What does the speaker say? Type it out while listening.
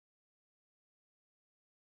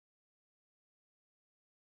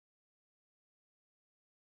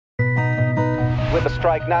With the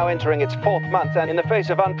strike now entering its 4th month and in the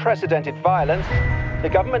face of unprecedented violence, the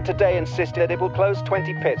government today insisted it will close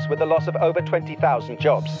 20 pits with the loss of over 20,000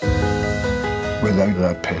 jobs. Without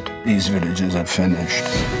that pit, these villages are finished.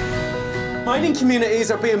 Mining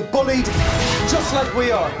communities are being bullied just like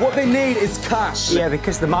we are. What they need is cash. Yeah,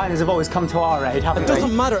 because the miners have always come to our aid, haven't they? It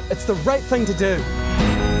doesn't matter. It's the right thing to do.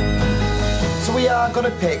 So we are going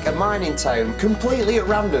to pick a mining town completely at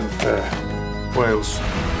random. Wales.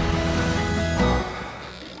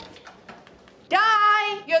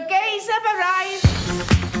 Your gays have arrived.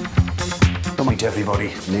 Don't meet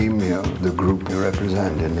everybody. Name the group you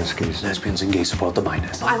represent in this case. Lesbians and gays support the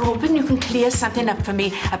miners. I'm hoping you can clear something up for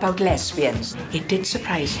me about lesbians. It did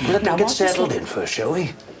surprise me. Let them get settled in first, shall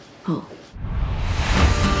we? Oh.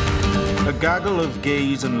 A gaggle of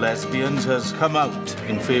gays and lesbians has come out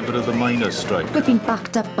in favour of the miners' strike. We've been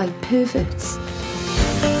backed up by perverts.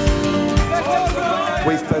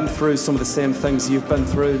 We've been through some of the same things you've been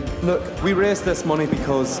through. Look, we raised this money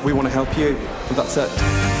because we want to help you, and that's it.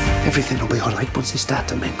 Everything will be all right once they start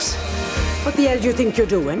to mix. What the hell do you think you're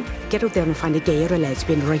doing? Get out there and find a gay or a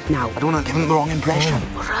lesbian right now. I don't want to give them the wrong impression.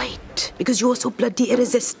 Right, because you're so bloody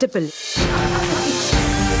irresistible.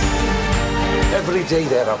 Every day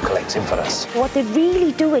they're out collecting for us. What they're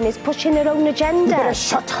really doing is pushing their own agenda. You better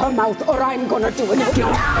shut her mouth or I'm gonna do it.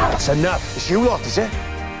 That's enough. It's you lot, is it?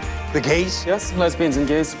 The gays? Yes, lesbians and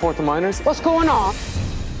gays support the miners. What's going on?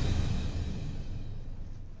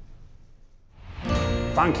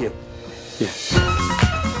 Thank you. Yeah.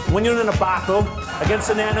 When you're in a battle against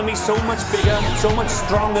an enemy so much bigger, so much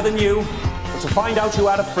stronger than you, but to find out you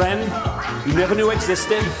had a friend you never knew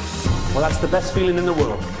existed, well, that's the best feeling in the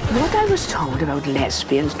world. What I was told about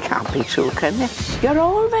lesbians can't be true, can it? You're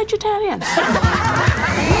all vegetarians.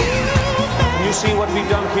 You see what we've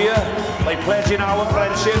done here? By pledging our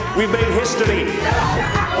friendship, we've made history.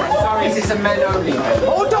 Sorry, this is a men only.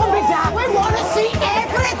 Oh, don't be daft. We want to see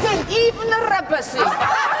everything, even the rubber scene.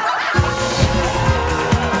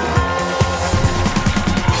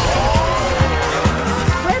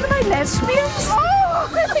 Where are my lesbians? Oh!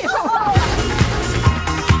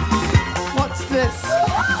 What's this?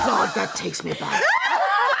 God, that takes me back.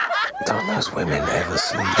 Don't those women ever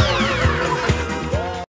sleep?